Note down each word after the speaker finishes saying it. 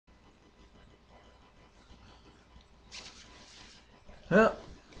Well,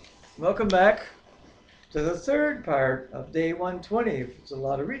 welcome back to the third part of day 120. It's a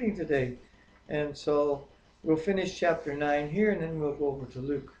lot of reading today. And so we'll finish chapter 9 here and then we'll go over to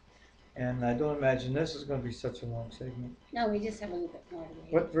Luke. And I don't imagine this is going to be such a long segment. No, we just have a little bit more to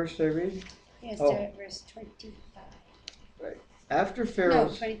read. What verse did I read? Yeah, start at verse 25. Right. After No,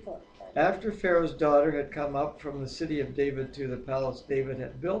 24. After Pharaoh's daughter had come up from the city of David to the palace David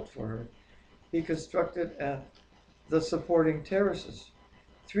had built for her, he constructed the supporting terraces.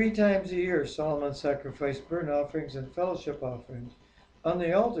 3 times a year Solomon sacrificed burnt offerings and fellowship offerings on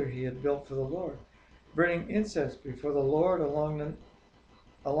the altar he had built for the Lord, burning incense before the Lord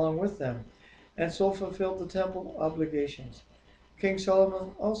along with them, and so fulfilled the temple obligations. King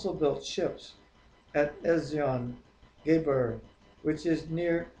Solomon also built ships at Ezion Geber, which is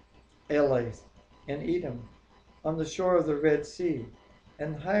near Elath in Edom, on the shore of the Red Sea,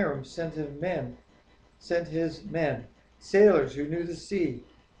 and Hiram sent his men, sailors who knew the sea,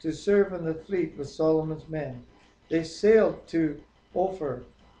 to serve in the fleet with Solomon's men. They sailed to Ophir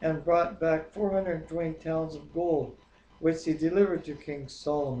and brought back 420 talents of gold, which he delivered to King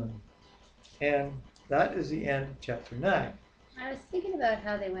Solomon. And that is the end of chapter 9. I was thinking about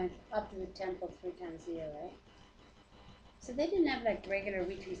how they went up to the temple 3 times a year, right? So they didn't have like regular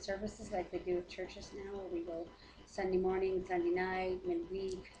weekly services like they do at churches now, where we go Sunday morning, Sunday night,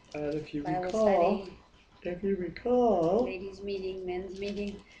 midweek, If you Bible recall, study, ladies meeting, men's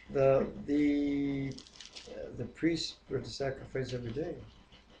meeting. the priests were to sacrifice every day.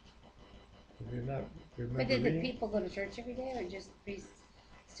 You're not remember But did the reading? people go to church every day, or just the priests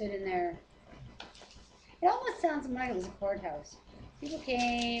stood in there? It almost sounds like it was a courthouse. People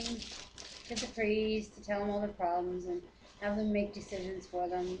came to the priest to tell them all their problems and have them make decisions for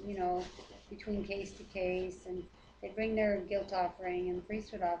them, between case to case. And they bring their guilt offering, and the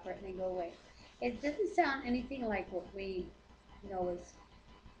priest would offer it, and they go away. It doesn't sound anything like what we know as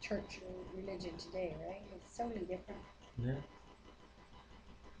church or religion today, right? It's totally different. Yeah.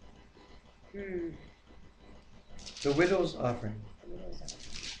 Hmm. The widow's offering. The widow's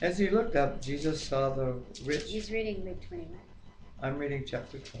offering. As he looked up, Jesus saw the rich. He's reading Luke 21. I'm reading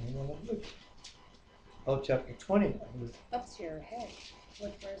chapter 21 of Luke. Oh, chapter 20 of Luke. Ups your head.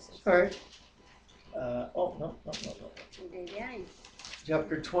 What verse is Sorry. it? No. Two days behind.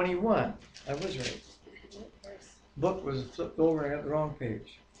 Chapter 21. I was right. What verse? Book was flipped over and I got the wrong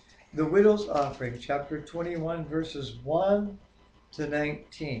page. The widow's offering, chapter 21, verses 1 to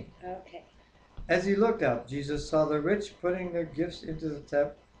 19. Okay. As he looked up, Jesus saw the rich putting their gifts into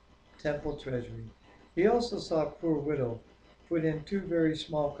the temple treasury. He also saw a poor widow put in 2 very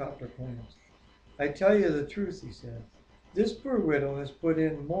small copper coins. I tell you the truth, he said. This poor widow has put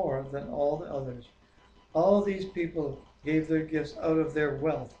in more than all the others. All these people gave their gifts out of their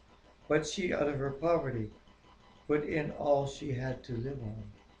wealth, but she, out of her poverty, put in all she had to live on.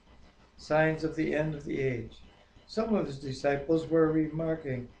 Signs of the end of the age. Some of his disciples were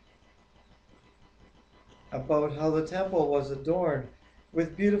remarking about how the temple was adorned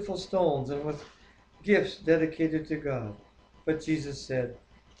with beautiful stones and with gifts dedicated to God. But Jesus said,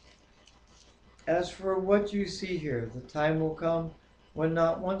 "As for what you see here, the time will come when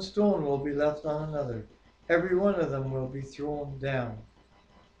not one stone will be left on another. Every one of them will be thrown down."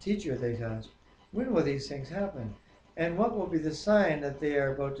 "Teacher," they asked, "when will these things happen? And what will be the sign that they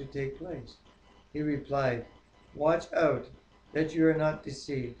are about to take place?" He replied, "Watch out that you are not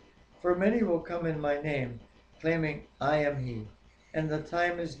deceived. For many will come in my name, claiming, 'I am he,' and the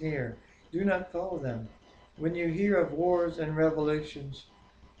time is near. Do not follow them. When you hear of wars and revolutions,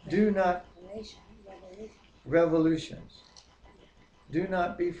 do not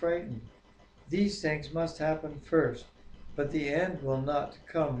be frightened. These things must happen first, but the end will not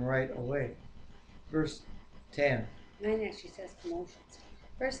come right away." Verse 10. Mine actually says commotions.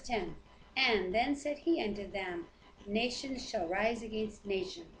 Verse 10. And then said he unto them, Nations shall rise against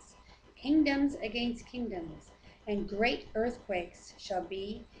nations, kingdoms against kingdoms, and great earthquakes shall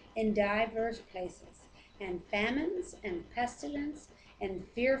be in divers places, and famines and pestilence and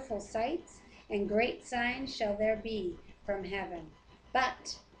fearful sights, and great signs shall there be from heaven.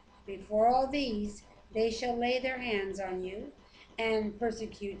 But before all these, they shall lay their hands on you, and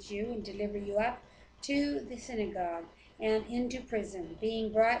persecute you, and deliver you up to the synagogue, and into prison,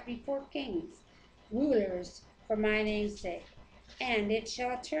 being brought before kings, rulers, for my name's sake. And it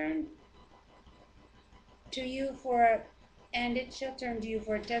shall turn to you for a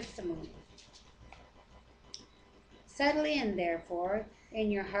testimony. Settle in, therefore, in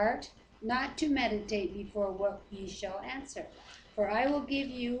your heart, not to meditate before what ye shall answer. For I will give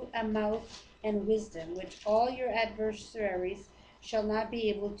you a mouth and wisdom, which all your adversaries shall not be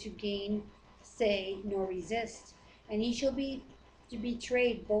able to gain, say, nor resist. And ye shall be to be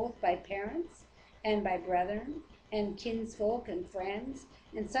betrayed both by parents and by brethren and kinsfolk and friends,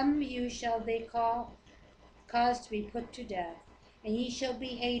 and some of you shall they cause to be put to death, and ye shall be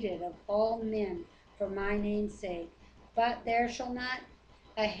hated of all men for my name's sake. But there shall not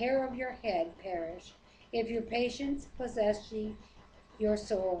a hair of your head perish, if your patience possess ye your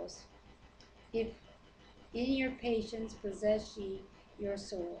souls. If in your patience possess ye your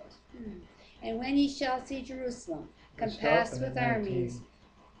souls. And when ye shall see Jerusalem compassed with armies,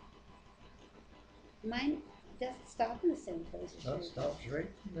 mine doesn't stop in the same place. No, it stops right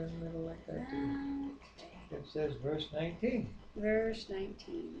in the middle like that too. Okay. It says verse 19. Verse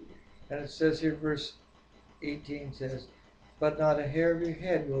 19. And it says here, verse 18 says, but not a hair of your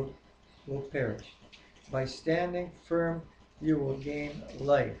head will perish. By standing firm, you will gain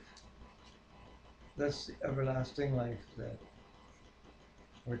life. That's the everlasting life that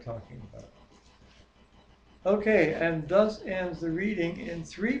we're talking about. Okay, and thus ends the reading in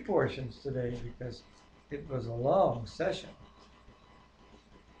 3 portions today because it was a long session.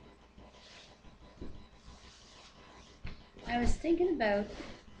 I was thinking about,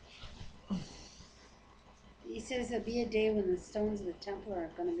 he says there'll be a day when the stones of the temple are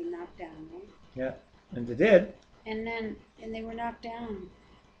going to be knocked down, right? Yeah, and they did. And they were knocked down.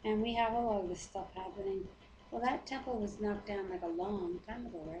 And we have a lot of this stuff happening. Well, that temple was knocked down like a long time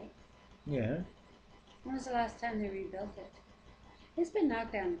ago, right? Yeah. When was the last time they rebuilt it? It's been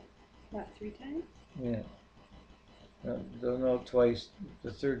knocked down, what, 3 times? Yeah. They'll know twice.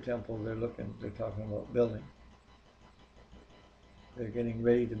 The 3rd temple they're talking about building. They're getting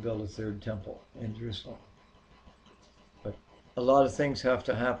ready to build a 3rd temple in Jerusalem. But a lot of things have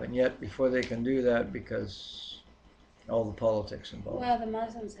to happen yet before they can do that because all the politics involved. Well, the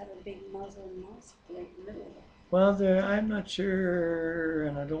Muslims have a big Muslim mosque right in the middle of it. Well, I'm not sure,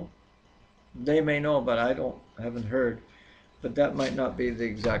 and I don't. They may know, but I haven't heard. But that might not be the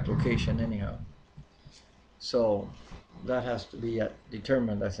exact location, anyhow. So that has to be yet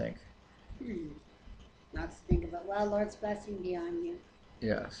determined, I think. Lots to think about. Well, Lord's blessing be on you.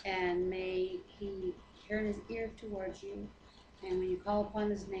 Yes. And may He turn His ear towards you. And when you call upon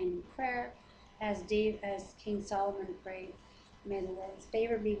His name in prayer, as King Solomon prayed, may the Lord's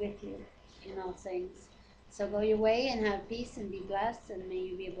favor be with you in all things. So go your way and have peace and be blessed, and may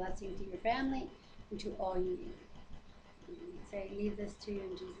you be a blessing to your family and to all you need. Say, leave this to you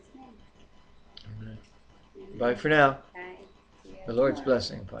in Jesus' name. Amen. Amen. Bye for now. Bye. See you The Lord's tomorrow.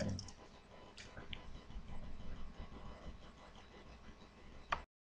 blessing upon you.